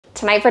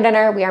Tonight for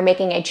dinner, we are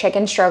making a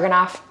chicken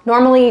stroganoff.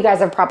 Normally, you guys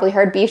have probably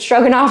heard beef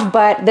stroganoff,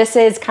 but this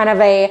is kind of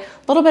a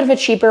little bit of a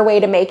cheaper way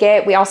to make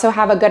it. We also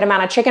have a good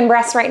amount of chicken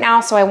breasts right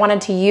now, so I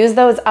wanted to use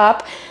those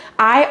up.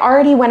 I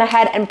already went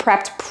ahead and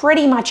prepped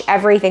pretty much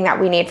everything that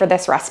we need for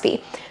this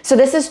recipe. So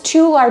this is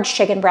 2 large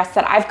chicken breasts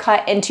that I've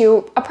cut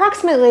into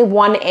approximately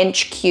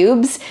 1-inch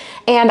cubes,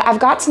 and I've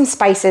got some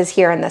spices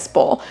here in this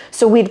bowl.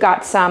 So we've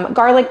got some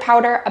garlic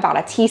powder, about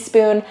a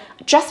teaspoon,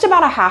 just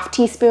about a half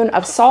teaspoon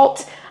of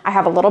salt. I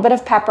have a little bit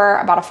of pepper,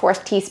 about a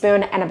 1/4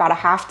 teaspoon, and about a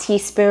half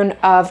teaspoon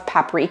of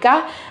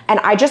paprika. And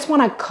I just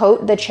wanna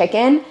coat the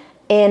chicken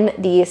in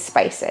these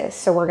spices.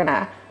 So we're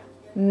gonna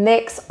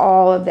mix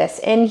all of this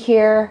in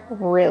here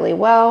really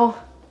well.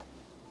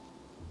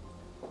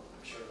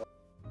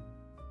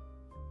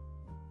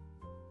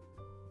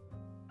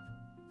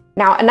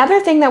 Now, another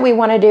thing that we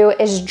wanna do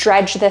is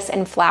dredge this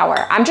in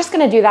flour. I'm just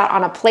gonna do that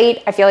on a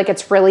plate. I feel like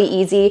it's really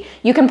easy.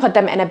 You can put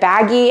them in a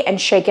baggie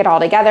and shake it all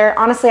together.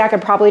 Honestly, I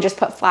could probably just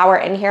put flour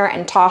in here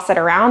and toss it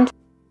around.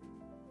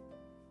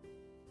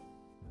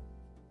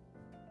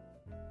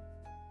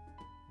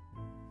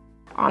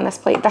 On this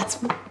plate, that's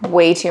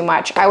way too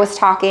much. I was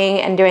talking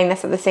and doing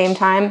this at the same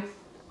time.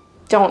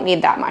 Don't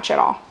need that much at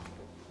all.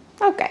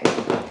 Okay,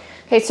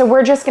 so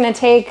we're just gonna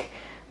take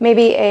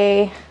maybe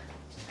a,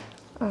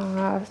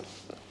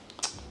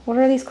 what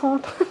are these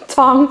called?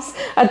 Tongs,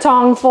 a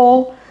tong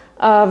full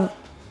of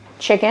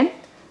chicken,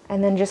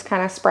 and then just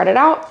kind of spread it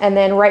out. And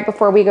then right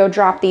before we go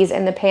drop these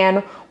in the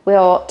pan,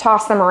 we'll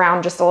toss them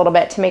around just a little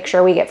bit to make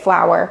sure we get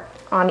flour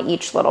on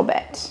each little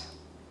bit.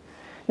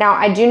 Now,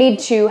 I do need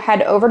to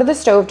head over to the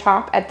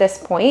stovetop at this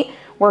point.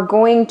 We're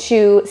going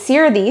to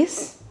sear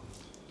these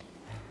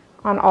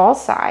on all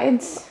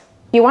sides.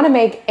 You wanna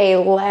make a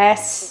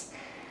less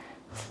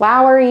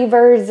floury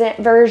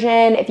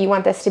version, if you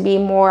want this to be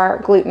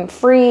more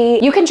gluten-free,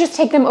 you can just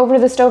take them over to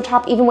the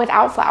stovetop even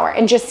without flour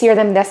and just sear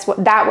them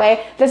that way.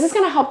 This is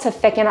gonna help to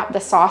thicken up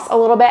the sauce a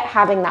little bit,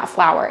 having that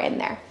flour in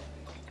there.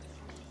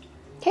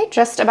 Okay,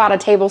 just about a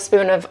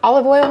tablespoon of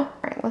olive oil. All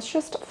right, let's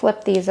just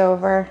flip these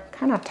over,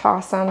 kind of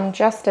toss them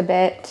just a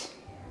bit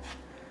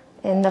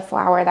in the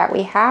flour that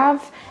we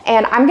have.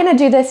 And I'm gonna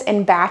do this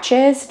in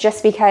batches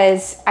just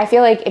because I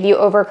feel like if you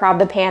overcrowd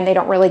the pan, they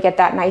don't really get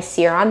that nice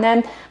sear on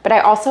them. But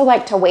I also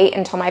like to wait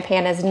until my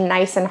pan is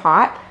nice and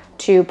hot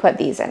to put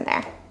these in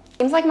there.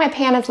 Seems like my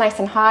pan is nice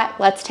and hot.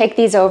 Let's take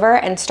these over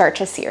and start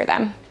to sear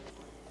them.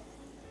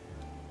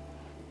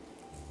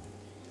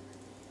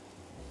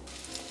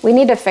 We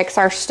need to fix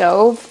our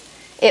stove.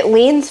 It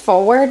leans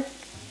forward.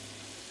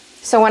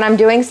 So when I'm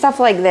doing stuff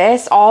like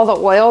this, all the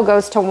oil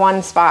goes to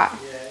one spot.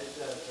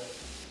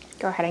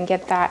 Go ahead and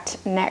get that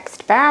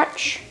next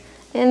batch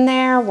in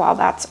there while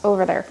that's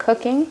over there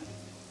cooking.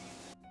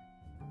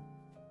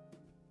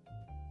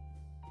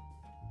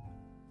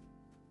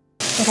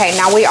 Okay,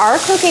 now we are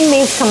cooking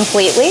these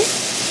completely.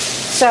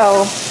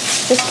 So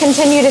just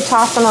continue to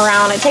toss them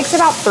around. It takes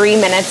about 3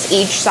 minutes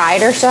each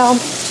side or so.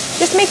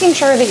 Just making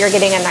sure that you're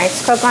getting a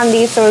nice cook on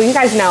these. So you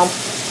guys know,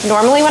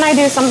 normally when I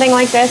do something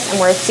like this and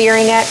we're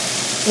searing it,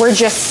 we're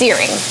just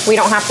searing. We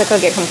don't have to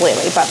cook it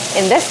completely. But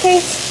in this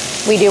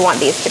case, we do want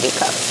these to be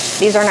cooked.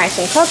 These are nice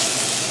and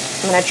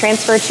cooked. I'm gonna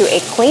transfer to a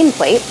clean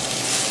plate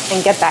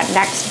and get that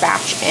next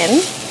batch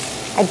in.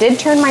 I did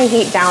turn my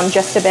heat down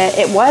just a bit.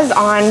 It was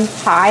on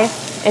high.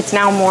 It's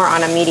now more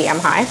on a medium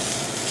high.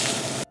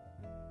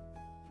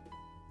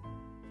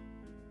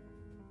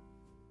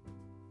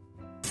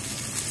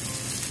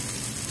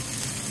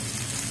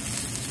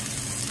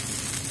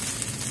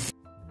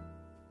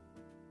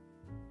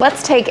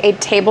 Let's take a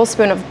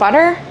tablespoon of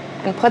butter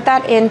and put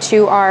that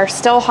into our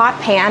still hot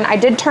pan. I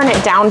did turn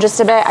it down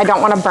just a bit. I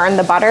don't want to burn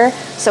the butter,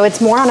 so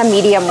it's more on a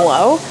medium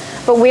low.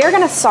 But we are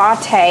gonna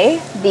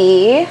saute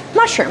the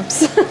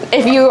mushrooms.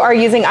 If you are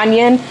using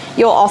onion,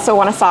 you'll also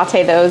wanna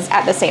saute those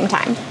at the same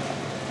time.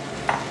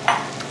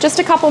 Just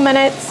a couple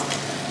minutes.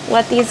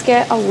 Let these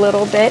get a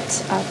little bit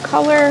of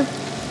color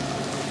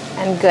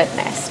and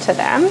goodness to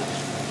them.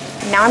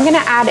 Now I'm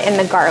gonna add in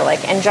the garlic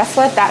and just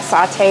let that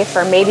saute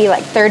for maybe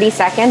like 30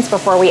 seconds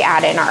before we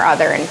add in our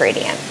other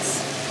ingredients.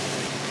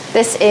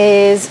 This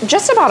is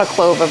just about a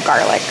clove of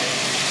garlic.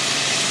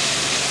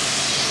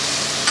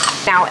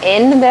 Now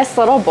in this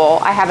little bowl,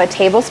 I have a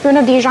tablespoon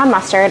of Dijon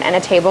mustard and a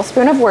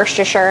tablespoon of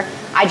Worcestershire.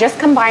 I just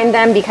combined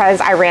them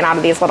because I ran out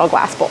of these little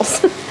glass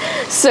bowls.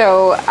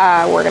 So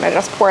we're gonna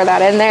just pour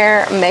that in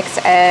there, mix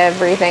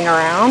everything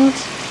around.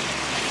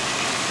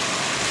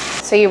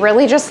 So you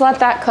really just let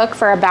that cook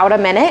for about a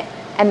minute,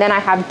 and then I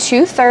have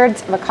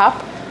 2/3 of a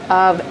cup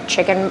of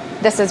chicken,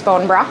 this is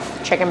bone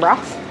broth, chicken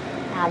broth.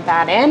 Add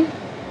that in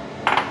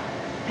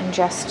and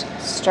just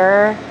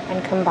stir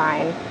and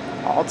combine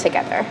all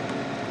together.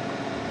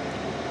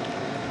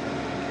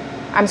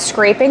 I'm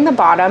scraping the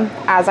bottom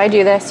as I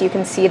do this. You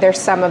can see there's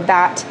some of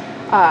that,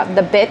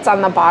 the bits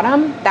on the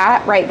bottom,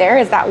 that right there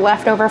is that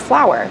leftover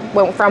flour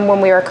from when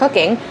we were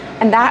cooking.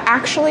 And that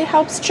actually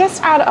helps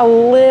just add a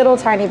little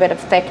tiny bit of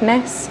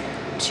thickness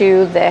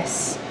to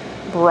this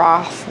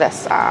broth,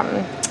 this,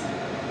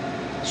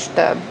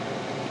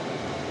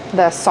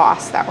 the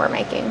sauce that we're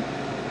making.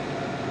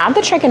 Add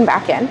the chicken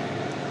back in.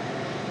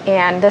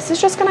 And this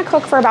is just gonna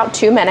cook for about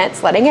 2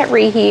 minutes, letting it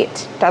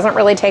reheat. Doesn't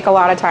really take a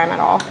lot of time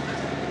at all.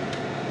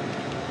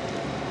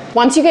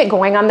 Once you get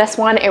going on this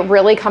one, it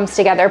really comes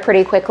together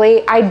pretty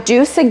quickly. I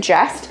do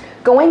suggest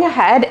going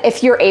ahead,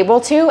 if you're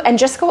able to, and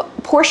just go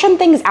portion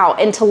things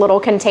out into little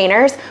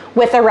containers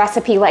with a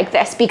recipe like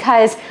this,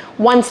 because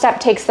one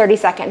step takes 30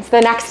 seconds. The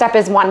next step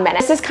is 1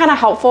 minute. This is kind of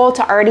helpful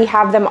to already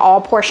have them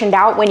all portioned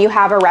out when you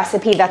have a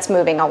recipe that's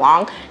moving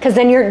along, because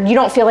then you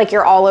don't feel like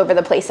you're all over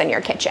the place in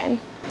your kitchen.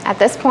 At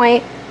this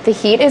point, the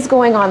heat is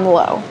going on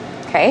low,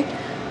 okay?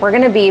 We're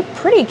gonna be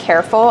pretty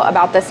careful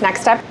about this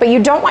next step, but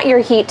you don't want your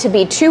heat to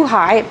be too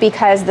high,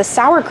 because the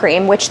sour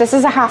cream, which this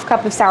is a 1/2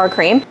 cup of sour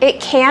cream, it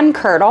can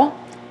curdle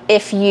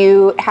if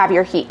you have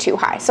your heat too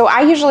high. So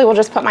I usually will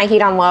just put my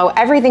heat on low.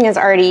 Everything is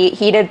already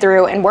heated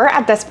through, and we're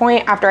at this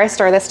point, after I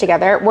stir this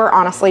together, we're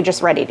honestly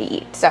just ready to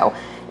eat. So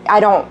I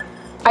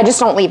just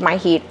don't leave my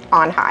heat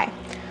on high.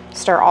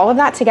 Stir all of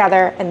that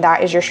together, and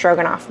that is your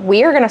stroganoff.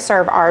 We are gonna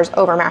serve ours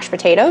over mashed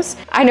potatoes.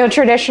 I know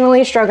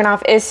traditionally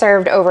stroganoff is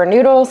served over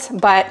noodles,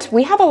 but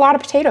we have a lot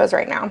of potatoes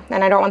right now,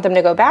 and I don't want them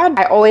to go bad.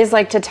 I always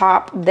like to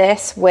top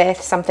this with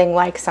something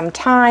like some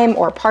thyme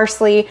or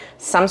parsley,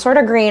 some sort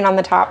of green on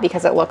the top,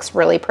 because it looks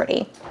really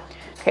pretty.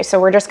 Okay, so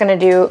we're just gonna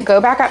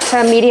go back up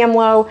to medium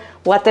low,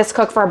 let this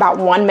cook for about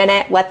 1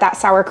 minute, let that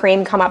sour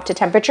cream come up to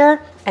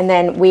temperature, and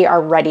then we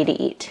are ready to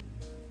eat.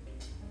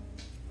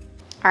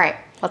 All right,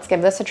 let's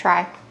give this a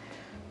try.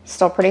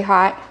 Still pretty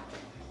hot.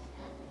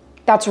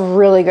 That's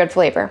really good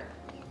flavor.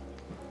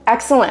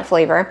 Excellent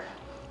flavor.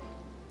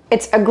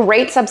 It's a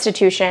great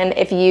substitution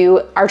if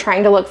you are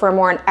trying to look for a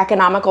more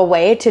economical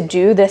way to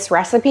do this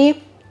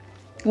recipe.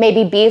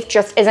 Maybe beef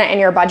just isn't in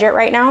your budget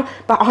right now,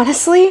 but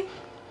honestly,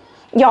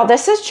 y'all,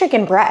 this is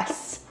chicken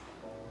breasts.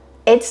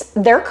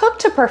 They're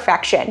cooked to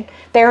perfection.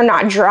 They're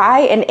not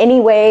dry in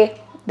any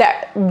way.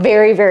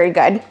 Very, very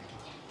good.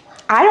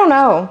 I don't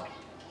know.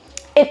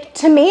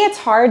 To me, it's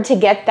hard to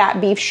get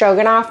that beef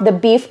stroganoff, the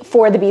beef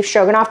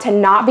stroganoff, to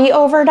not be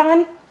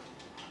overdone.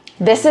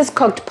 This is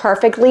cooked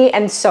perfectly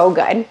and so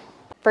good.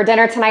 For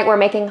dinner tonight, we're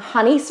making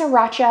honey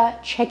sriracha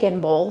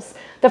chicken bowls.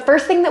 The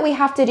first thing that we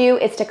have to do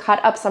is to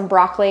cut up some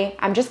broccoli.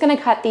 I'm just gonna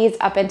cut these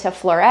up into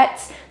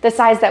florets, the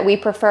size that we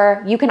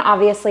prefer. You can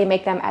obviously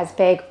make them as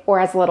big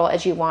or as little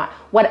as you want,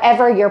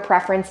 whatever your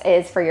preference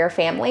is for your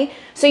family.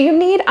 So I'm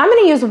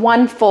gonna use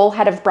 1 full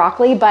head of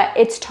broccoli, but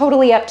it's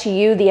totally up to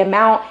you, the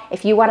amount.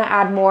 If you wanna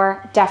add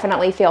more,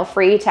 definitely feel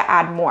free to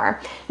add more.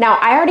 Now,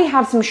 I already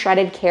have some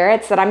shredded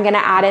carrots that I'm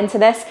gonna add into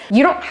this.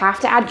 You don't have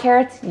to add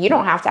carrots, you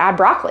don't have to add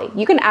broccoli.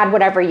 You can add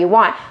whatever you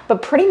want,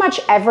 but pretty much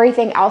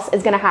everything else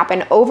is gonna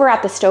happen over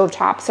at the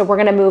stovetop. So we're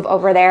gonna move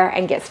over there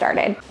and get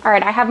started. All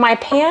right, I have my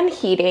pan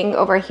heating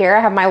over here. I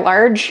have my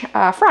large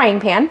frying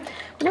pan.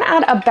 We're gonna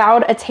add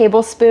about a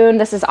tablespoon.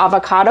 This is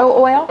avocado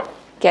oil.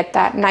 Get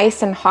that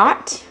nice and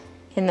hot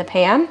in the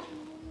pan.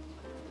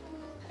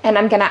 And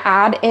I'm gonna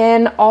add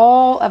in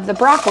all of the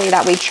broccoli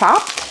that we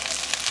chopped.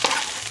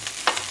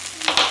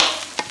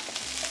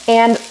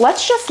 And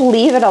let's just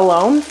leave it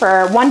alone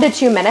for 1 to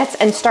 2 minutes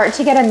and start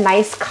to get a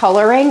nice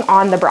coloring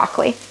on the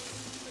broccoli.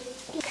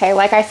 Okay,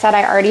 like I said,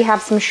 I already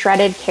have some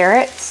shredded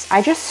carrots.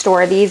 I just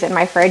store these in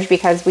my fridge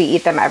because we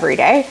eat them every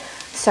day.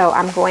 So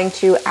I'm going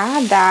to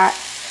add that,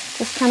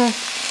 just kind of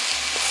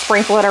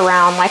sprinkle it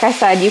around. Like I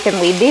said, you can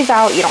leave these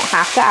out, you don't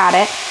have to add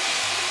it.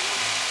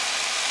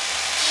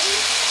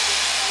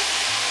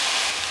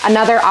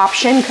 Another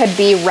option could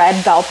be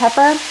red bell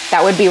pepper.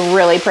 That would be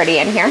really pretty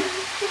in here.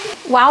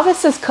 While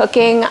this is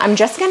cooking, I'm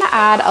just gonna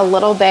add a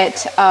little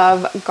bit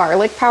of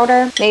garlic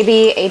powder,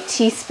 maybe a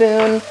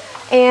teaspoon,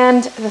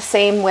 and the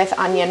same with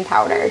onion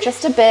powder.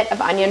 Just a bit of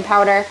onion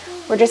powder.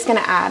 We're just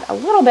gonna add a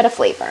little bit of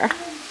flavor.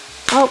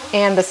 Oh,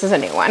 and this is a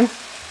new one.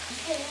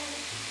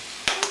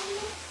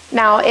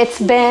 Now it's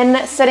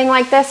been sitting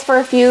like this for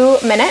a few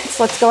minutes.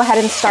 Let's go ahead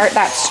and start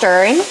that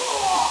stirring.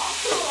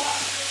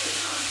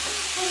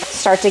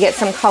 Start to get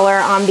some color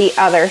on the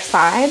other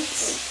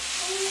sides.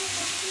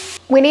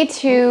 We need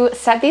to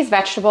set these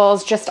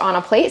vegetables just on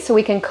a plate so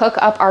we can cook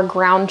up our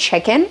ground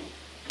chicken.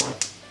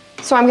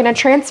 So I'm gonna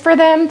transfer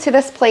them to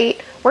this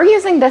plate. We're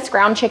using this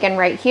ground chicken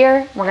right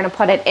here. We're gonna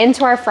put it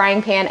into our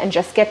frying pan and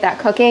just get that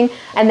cooking.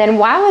 And then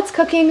while it's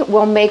cooking,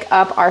 we'll make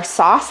up our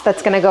sauce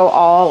that's gonna go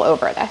all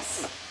over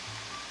this.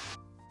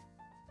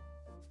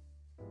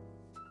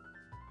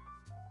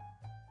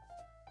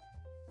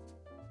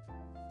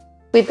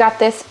 We've got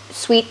this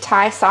sweet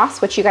Thai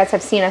sauce, which you guys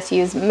have seen us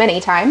use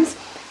many times.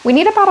 We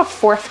need about a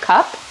 1/4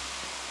 cup.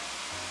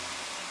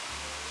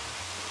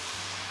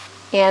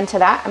 And to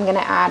that, I'm gonna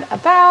add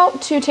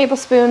about 2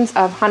 tablespoons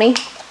of honey.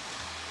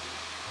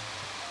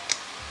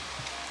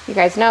 You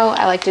guys know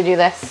I like to do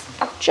this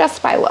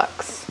just by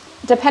looks.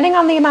 Depending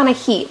on the amount of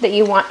heat that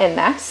you want in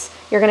this,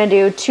 you're gonna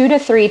do 2 to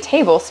 3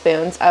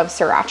 tablespoons of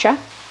sriracha.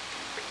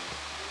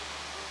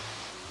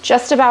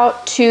 Just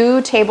about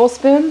 2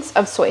 tablespoons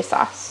of soy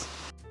sauce.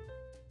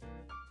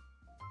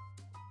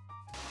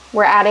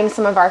 We're adding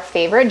some of our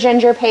favorite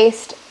ginger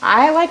paste.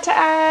 I like to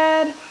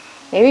add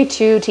maybe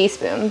 2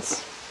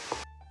 teaspoons.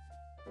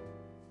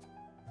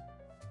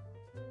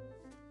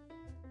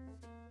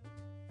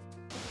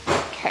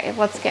 Okay,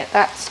 let's get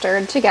that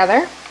stirred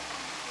together.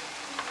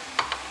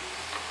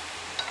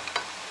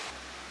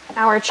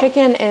 Our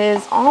chicken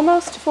is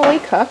almost fully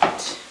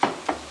cooked.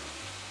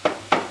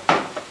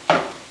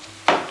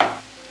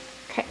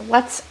 Okay,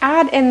 let's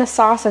add in the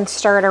sauce and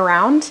stir it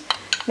around.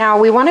 Now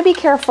we want to be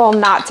careful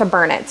not to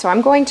burn it, so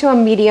I'm going to a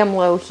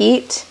medium-low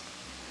heat,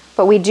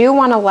 but we do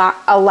want to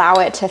allow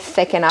it to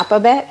thicken up a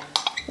bit,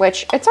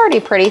 which it's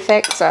already pretty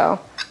thick, so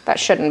that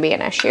shouldn't be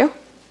an issue.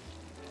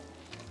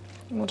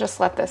 We'll just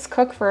let this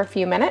cook for a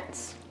few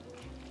minutes.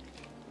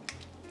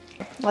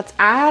 Let's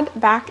add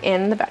back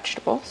in the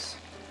vegetables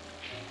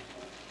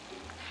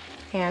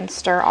and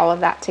stir all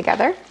of that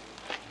together.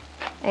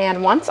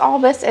 And once all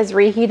this is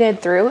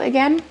reheated through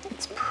again,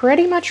 it's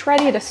pretty much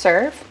ready to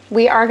serve.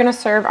 We are gonna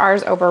serve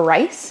ours over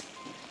rice,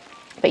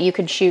 but you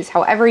could choose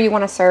however you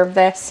wanna serve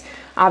this,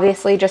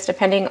 obviously just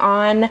depending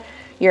on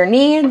your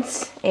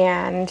needs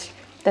and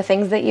the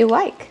things that you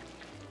like.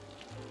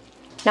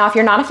 Now, if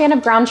you're not a fan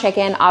of ground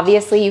chicken,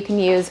 obviously you can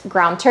use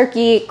ground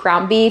turkey,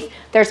 ground beef.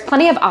 There's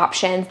plenty of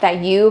options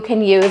that you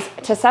can use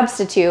to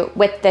substitute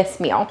with this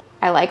meal.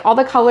 I like all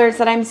the colors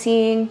that I'm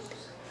seeing.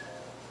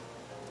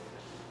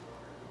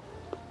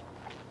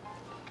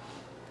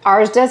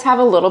 Ours does have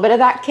a little bit of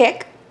that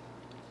kick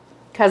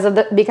because of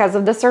the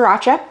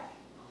sriracha.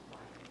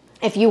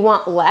 If you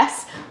want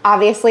less,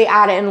 obviously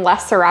add in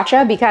less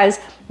sriracha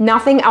because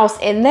nothing else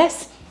in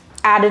this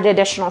added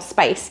additional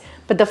spice.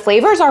 But the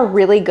flavors are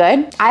really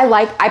good.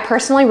 I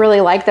personally really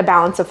like the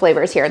balance of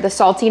flavors here. The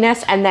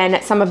saltiness and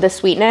then some of the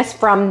sweetness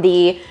from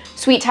the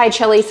sweet Thai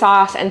chili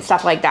sauce and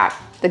stuff like that.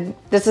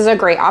 This is a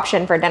great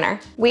option for dinner.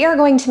 We are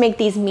going to make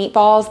these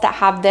meatballs that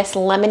have this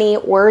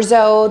lemony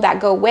orzo that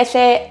go with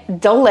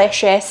it.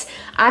 Delicious.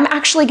 I'm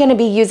actually gonna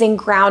be using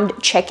ground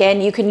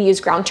chicken. You can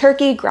use ground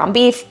turkey, ground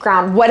beef,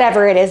 ground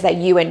whatever it is that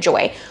you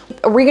enjoy.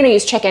 We're gonna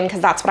use chicken because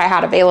that's what I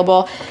had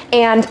available.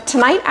 And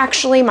tonight,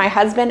 actually, my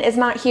husband is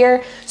not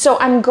here, so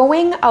I'm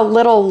going a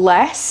little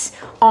less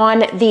on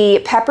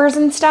the peppers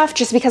and stuff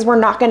just because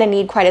we're not gonna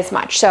need quite as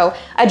much. So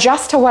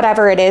adjust to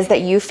whatever it is that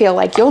you feel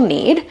like you'll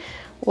need.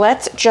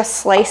 Let's just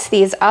slice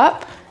these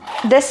up.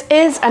 This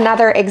is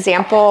another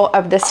example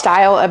of the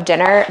style of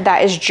dinner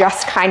that is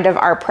just kind of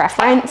our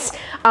preference.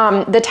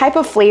 The type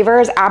of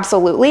flavors,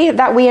 absolutely,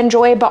 that we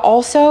enjoy, but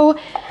also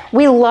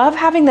we love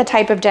having the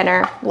type of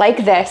dinner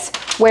like this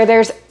where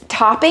there's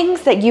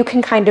toppings that you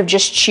can kind of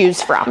just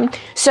choose from.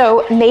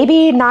 So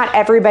maybe not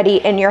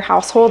everybody in your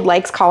household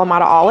likes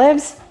Kalamata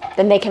olives,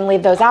 then they can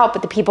leave those out,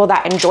 but the people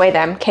that enjoy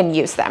them can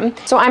use them.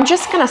 So I'm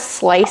just gonna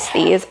slice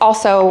these.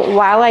 Also,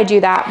 while I do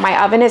that,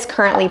 my oven is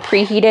currently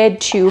preheated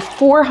to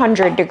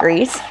 400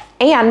 degrees,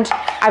 and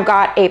I've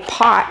got a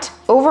pot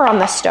over on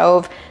the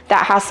stove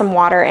that has some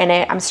water in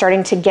it. I'm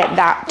starting to get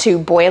that to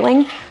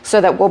boiling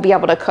so that we'll be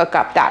able to cook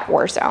up that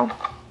orzo.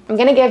 I'm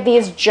gonna give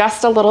these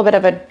just a little bit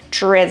of a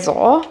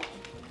drizzle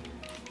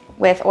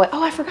with oil.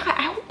 Oh, I forgot,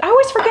 I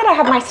always forget I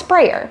have my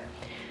sprayer.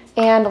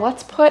 And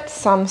let's put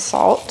some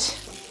salt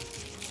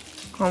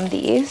on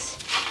these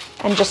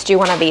and just do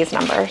one of these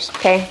numbers,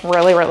 okay?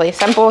 Really, really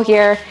simple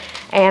here.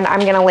 And I'm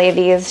gonna lay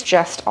these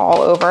just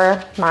all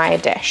over my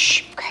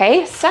dish.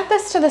 Okay, set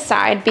this to the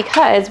side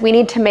because we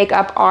need to make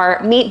up our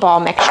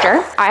meatball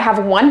mixture. I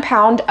have 1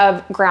 pound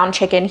of ground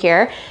chicken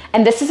here,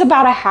 and this is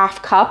about a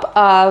 ½ cup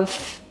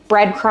of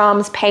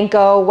breadcrumbs,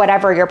 panko,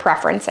 whatever your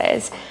preference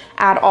is.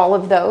 Add all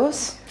of those.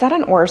 Is that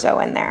an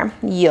orzo in there?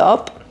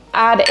 Yup.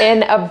 Add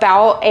in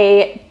about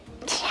a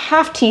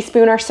 ½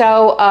 teaspoon or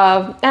so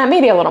of,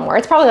 maybe a little more.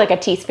 It's probably like a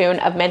teaspoon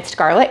of minced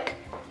garlic.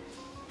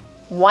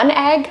 1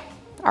 egg,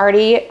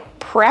 already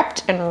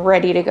prepped and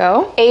ready to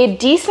go. A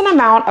decent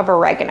amount of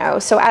oregano.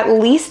 So at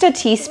least a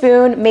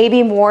teaspoon,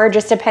 maybe more,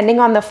 just depending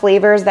on the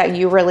flavors that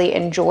you really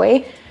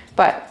enjoy.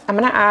 But I'm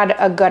gonna add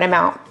a good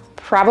amount,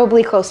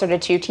 probably closer to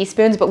 2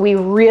 teaspoons, but we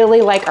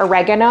really like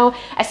oregano,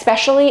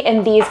 especially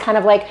in these kind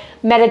of like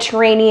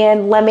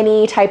Mediterranean,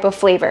 lemony type of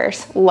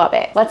flavors. Love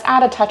it. Let's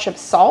add a touch of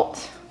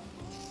salt.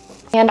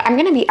 And I'm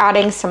gonna be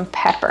adding some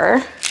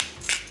pepper.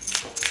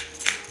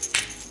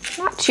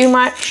 Not too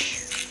much.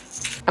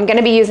 I'm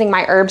gonna be using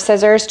my herb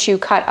scissors to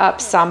cut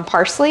up some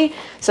parsley.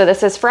 So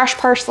this is fresh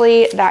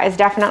parsley. That is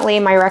definitely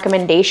my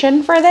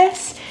recommendation for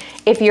this,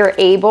 if you're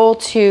able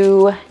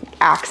to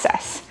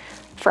access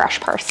fresh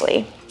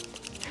parsley.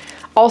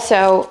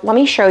 Also, let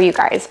me show you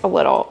guys a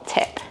little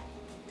tip.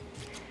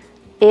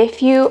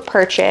 If you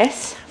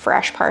purchase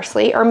fresh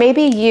parsley, or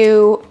maybe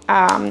you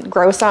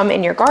grow some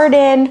in your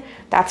garden,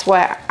 that's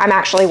what I'm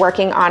actually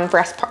working on,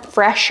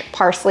 fresh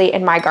parsley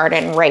in my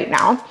garden right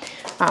now,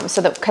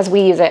 because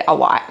we use it a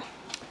lot.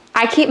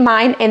 I keep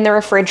mine in the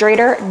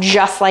refrigerator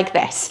just like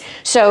this.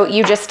 So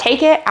you just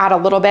take it, add a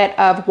little bit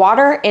of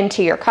water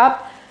into your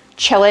cup,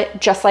 chill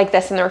it just like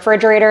this in the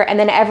refrigerator, and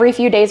then every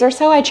few days or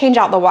so I change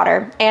out the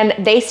water, and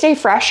they stay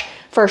fresh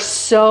for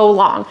so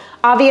long.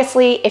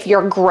 Obviously, if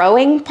you're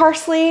growing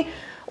parsley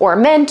or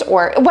mint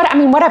or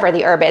whatever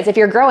the herb is, if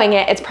you're growing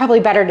it, it's probably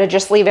better to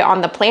just leave it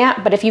on the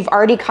plant, but if you've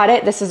already cut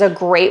it, this is a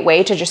great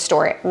way to just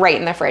store it right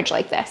in the fridge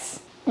like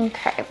this.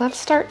 Okay, let's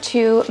start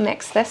to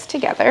mix this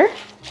together.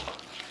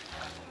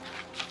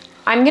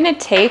 I'm gonna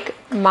take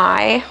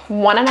my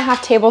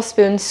 1.5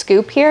 tablespoon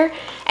scoop here,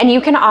 and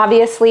you can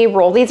obviously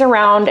roll these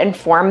around and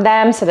form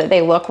them so that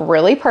they look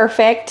really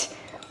perfect.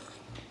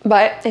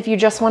 But if you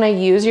just wanna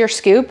use your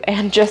scoop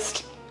and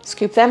just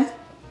scoop them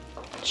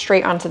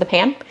straight onto the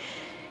pan,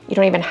 you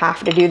don't even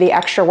have to do the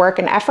extra work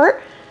and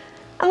effort,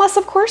 unless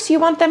of course you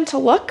want them to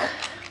look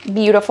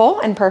beautiful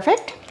and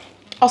perfect.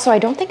 Also, I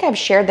don't think I've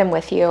shared them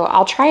with you.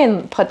 I'll try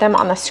and put them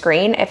on the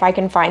screen if I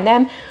can find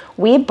them.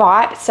 We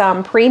bought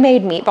some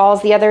pre-made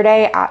meatballs the other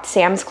day at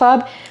Sam's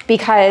Club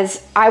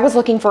because I was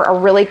looking for a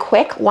really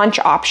quick lunch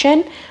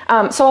option.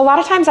 So a lot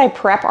of times I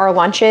prep our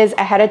lunches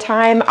ahead of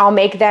time. I'll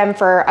make them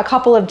for a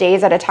couple of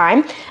days at a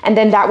time, and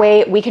then that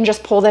way we can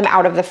just pull them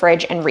out of the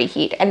fridge and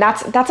reheat. And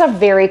that's a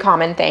very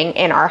common thing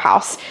in our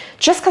house,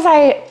 just because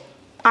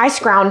I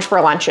scrounge for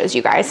lunches,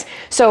 you guys.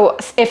 So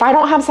if I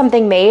don't have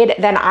something made,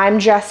 then I'm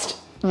just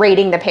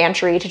raiding the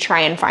pantry to try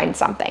and find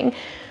something.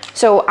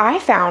 So I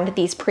found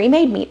these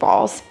pre-made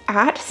meatballs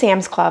at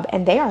Sam's Club,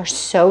 and they are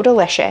so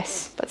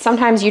delicious. But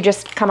sometimes you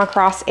just come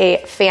across a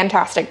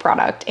fantastic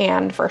product,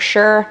 and for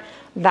sure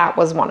that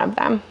was one of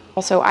them.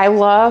 Also, I'm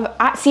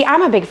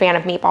a big fan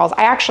of meatballs.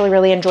 I actually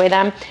really enjoy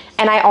them.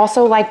 And I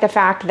also like the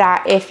fact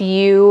that if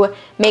you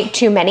make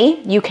too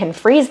many, you can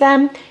freeze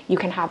them. You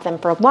can have them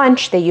for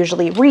lunch. They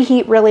usually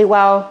reheat really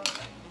well.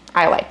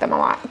 I like them a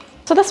lot.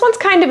 So this one's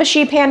kind of a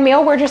sheet pan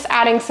meal. We're just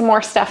adding some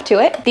more stuff to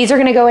it. These are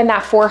gonna go in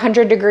that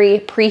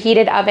 400-degree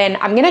preheated oven.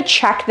 I'm gonna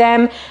check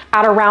them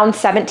at around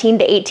 17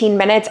 to 18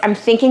 minutes. I'm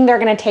thinking they're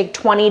gonna take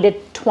 20 to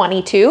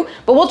 22,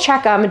 but we'll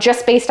check them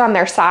just based on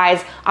their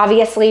size.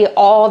 Obviously,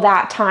 all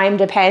that time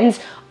depends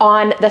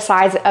on the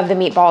size of the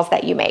meatballs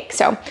that you make.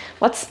 So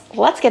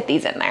let's get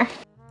these in there.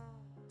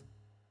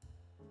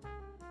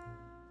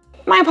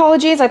 My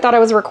apologies, I thought I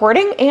was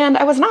recording and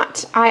I was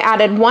not. I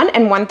added 1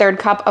 1/3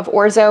 cup of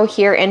orzo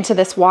here into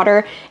this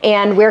water,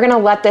 and we're gonna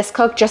let this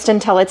cook just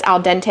until it's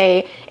al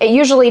dente. It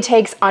usually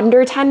takes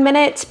under 10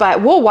 minutes,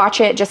 but we'll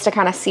watch it just to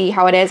kind of see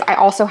how it is. I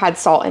also had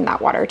salt in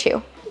that water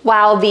too.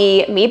 While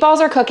the meatballs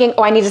are cooking,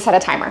 oh, I need to set a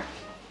timer.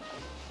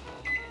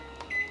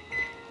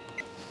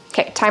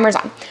 Okay, timer's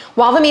on.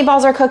 While the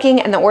meatballs are cooking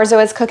and the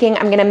orzo is cooking,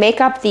 I'm gonna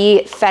make up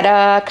the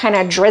feta kind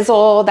of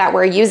drizzle that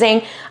we're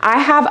using. I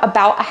have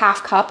about a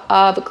 1/2 cup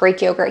of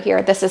Greek yogurt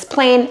here. This is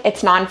plain,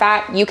 it's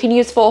non-fat. You can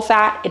use full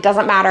fat, it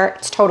doesn't matter,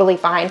 it's totally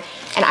fine.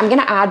 And I'm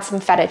gonna add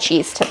some feta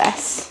cheese to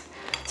this.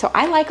 So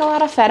I like a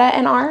lot of feta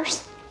in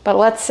ours, but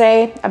let's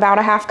say about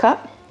a 1/2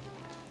 cup.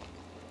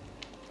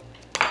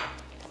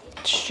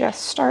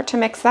 Just start to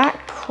mix that.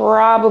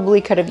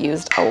 Probably could have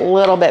used a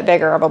little bit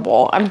bigger of a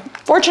bowl.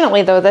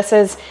 Unfortunately though, this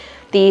is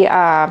the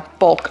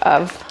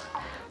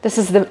this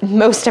is the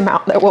most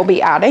amount that we'll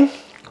be adding.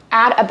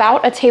 Add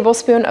about a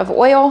tablespoon of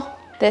oil.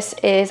 This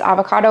is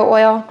avocado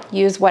oil.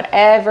 Use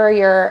whatever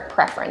your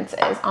preference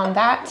is on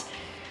that.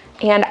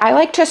 And I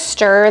like to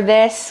stir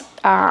this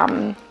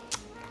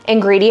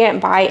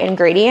ingredient by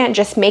ingredient,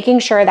 just making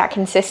sure that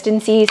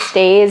consistency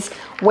stays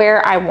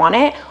where I want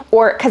it,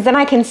 or because then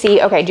I can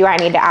see, okay, do I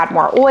need to add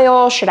more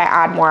oil? Should I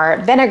add more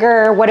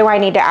vinegar? What do I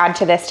need to add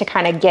to this to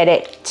kind of get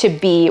it to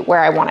be where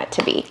I want it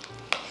to be?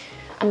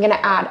 I'm gonna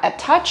add a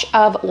touch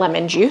of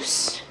lemon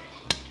juice.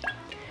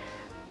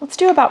 Let's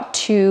do about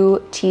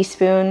 2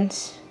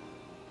 teaspoons.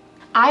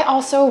 I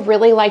also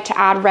really like to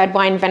add red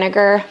wine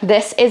vinegar.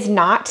 This is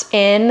not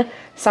in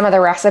some of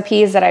the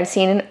recipes that I've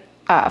seen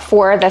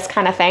for this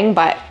kind of thing,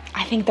 but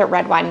I think that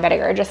red wine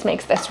vinegar just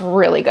makes this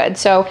really good.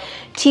 So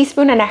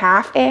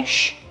 1.5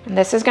 teaspoons-ish. And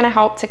this is gonna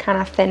help to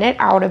kind of thin it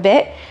out a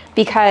bit,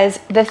 because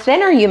the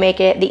thinner you make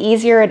it, the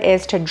easier it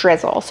is to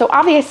drizzle. So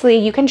obviously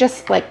you can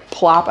just like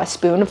plop a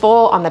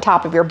spoonful on the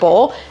top of your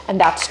bowl and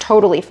that's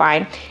totally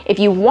fine. If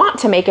you want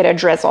to make it a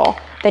drizzle,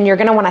 then you're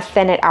gonna wanna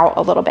thin it out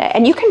a little bit.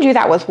 And you can do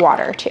that with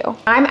water too.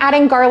 I'm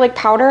adding garlic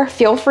powder.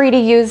 Feel free to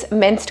use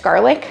minced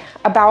garlic,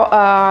 about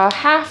a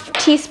 1/2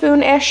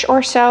 teaspoon-ish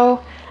or so.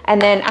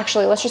 And then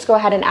actually, let's just go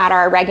ahead and add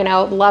our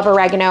oregano. Love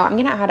oregano. I'm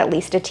gonna add at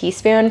least 1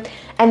 teaspoon.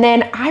 And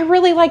then I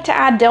really like to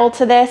add dill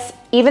to this,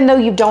 even though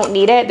you don't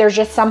need it. There's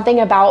just something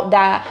about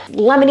that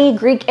lemony,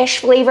 Greek-ish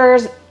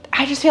flavors.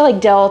 I just feel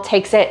like dill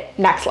takes it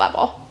next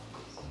level.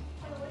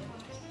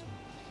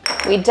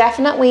 We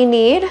definitely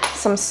need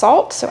some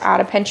salt, so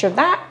add a pinch of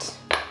that.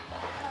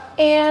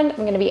 And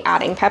I'm gonna be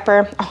adding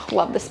pepper. Oh,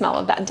 love the smell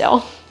of that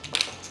dill.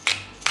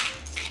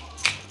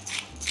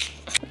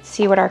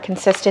 See what our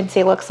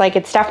consistency looks like.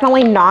 It's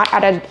definitely not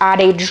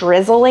at a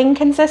drizzling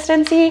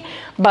consistency,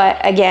 but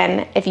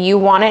again, if you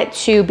want it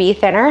to be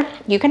thinner,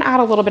 you can add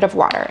a little bit of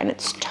water and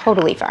it's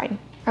totally fine.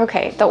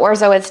 Okay, the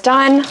orzo is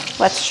done.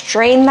 Let's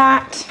drain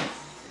that.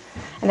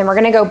 And then we're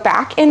gonna go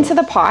back into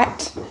the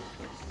pot.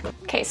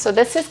 Okay, so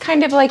this is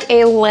kind of like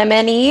a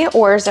lemony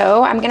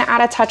orzo. I'm gonna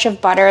add a touch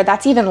of butter.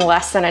 That's even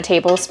less than a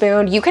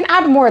tablespoon. You can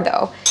add more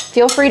though.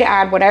 Feel free to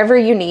add whatever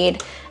you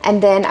need.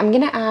 And then I'm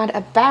gonna add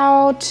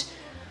about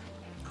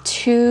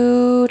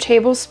 2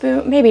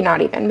 tablespoons, maybe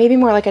not even, maybe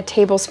more like 1.5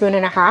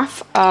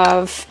 tablespoons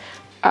of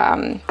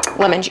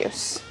lemon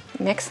juice.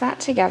 Mix that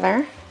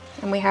together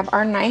And we have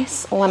our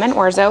nice lemon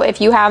orzo.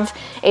 If you have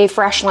a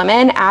fresh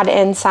lemon, add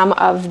in some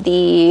of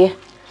the,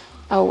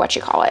 oh, what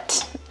you call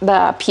it?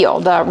 The peel,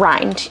 the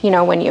rind, you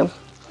know, when you,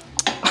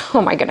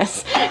 oh my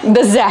goodness,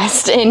 the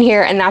zest in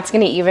here, and that's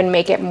gonna even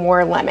make it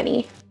more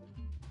lemony.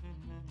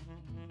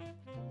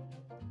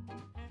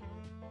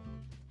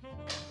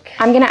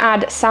 I'm gonna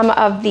add some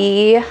of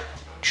the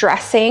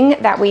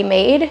dressing that we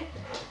made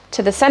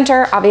to the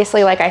center.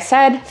 Obviously, like I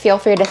said, feel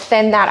free to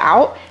thin that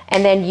out,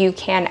 and then you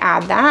can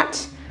add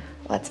that.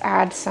 Let's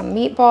add some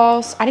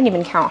meatballs. I didn't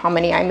even count how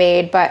many I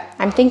made, but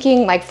I'm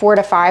thinking like 4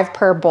 to 5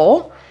 per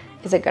bowl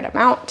is a good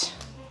amount.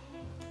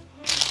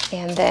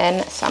 And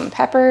then some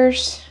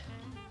peppers.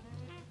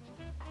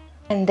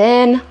 And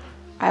then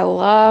I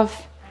love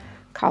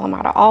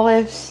Kalamata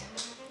olives.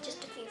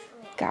 Just a few for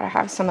me. Gotta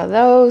have some of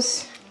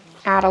those.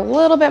 Add a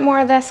little bit more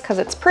of this because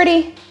it's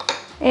pretty,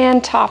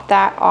 and top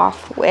that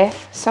off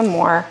with some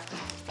more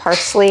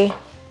parsley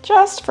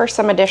just for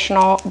some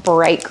additional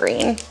bright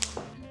green.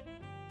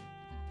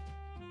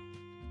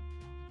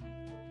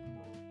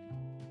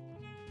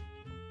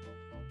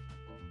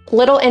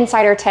 Little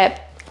insider tip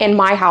in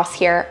my house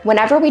here,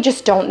 whenever we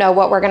just don't know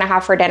what we're gonna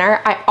have for dinner,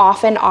 I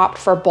often opt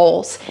for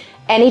bowls.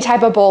 Any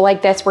type of bowl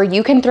like this where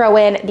you can throw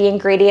in the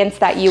ingredients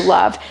that you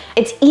love.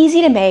 It's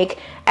easy to make.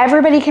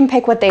 Everybody can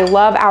pick what they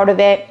love out of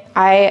it.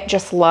 I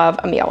just love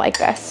a meal like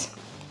this.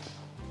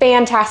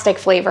 Fantastic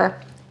flavor.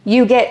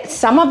 You get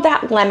some of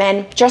that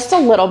lemon, just a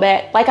little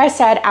bit. Like I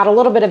said, add a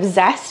little bit of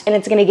zest and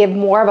it's gonna give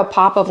more of a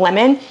pop of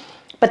lemon,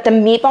 but the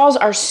meatballs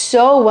are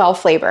so well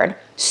flavored,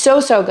 so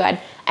good.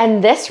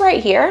 And this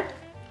right here,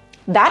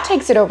 that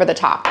takes it over the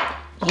top.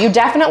 You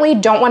definitely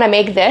don't wanna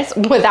make this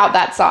without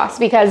that sauce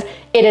because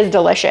it is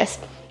delicious.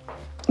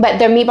 But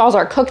the meatballs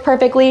are cooked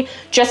perfectly.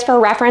 Just for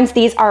reference,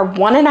 these are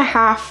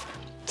 1.5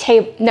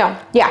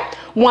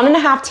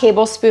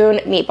 tablespoon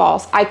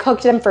meatballs. I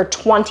cooked them for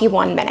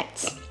 21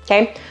 minutes,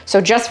 okay?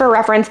 So just for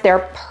reference,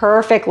 they're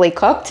perfectly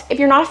cooked. If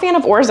you're not a fan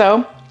of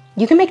orzo,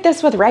 you can make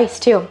this with rice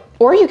too,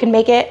 or you can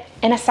make it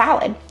in a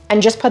salad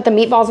and just put the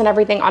meatballs and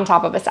everything on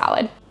top of a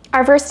salad.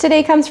 Our verse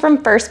today comes from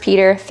 1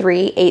 Peter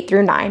 3, 8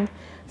 through 9.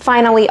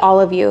 Finally, all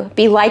of you,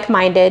 be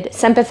like-minded,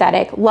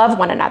 sympathetic, love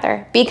one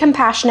another, be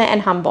compassionate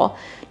and humble.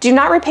 Do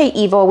not repay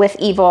evil with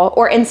evil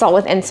or insult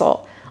with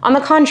insult. On the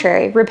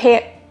contrary,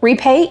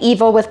 repay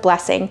evil with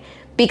blessing,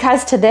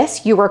 because to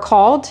this you were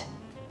called,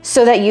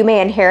 so that you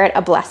may inherit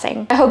a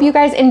blessing. I hope you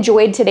guys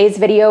enjoyed today's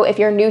video. If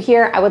you're new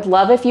here, I would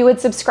love if you would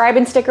subscribe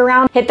and stick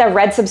around. Hit the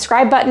red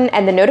subscribe button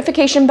and the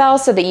notification bell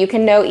so that you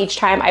can know each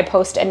time I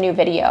post a new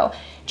video.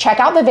 Check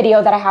out the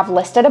video that I have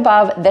listed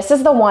above. This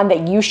is the one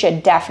that you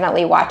should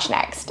definitely watch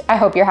next. I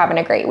hope you're having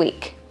a great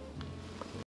week.